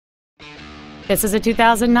This is a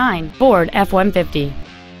 2009 Ford F-150.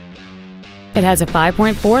 It has a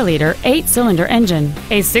 5.4-liter, 8-cylinder engine,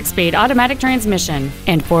 a 6-speed automatic transmission,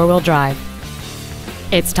 and 4-wheel drive.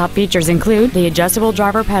 Its top features include the adjustable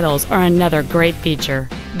driver pedals are another great feature.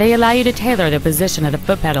 They allow you to tailor the position of the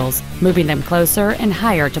foot pedals, moving them closer and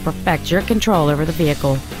higher to perfect your control over the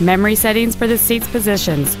vehicle. Memory settings for the seat's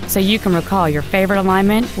positions, so you can recall your favorite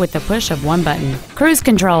alignment with the push of one button. Cruise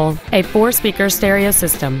control, a 4-speaker stereo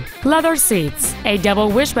system, leather seats, a double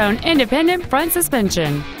wishbone independent front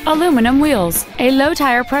suspension, aluminum wheels, a low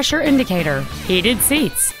tire pressure indicator, heated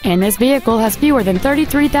seats, and this vehicle has fewer than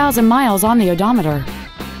 33,000 miles on the odometer.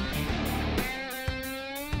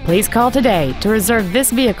 Please call today to reserve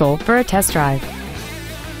this vehicle for a test drive.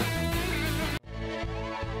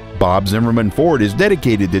 Bob Zimmerman Ford is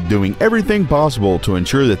dedicated to doing everything possible to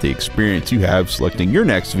ensure that the experience you have selecting your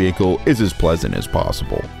next vehicle is as pleasant as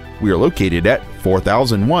possible. We are located at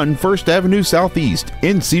 4001 First Avenue Southeast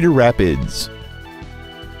in Cedar Rapids.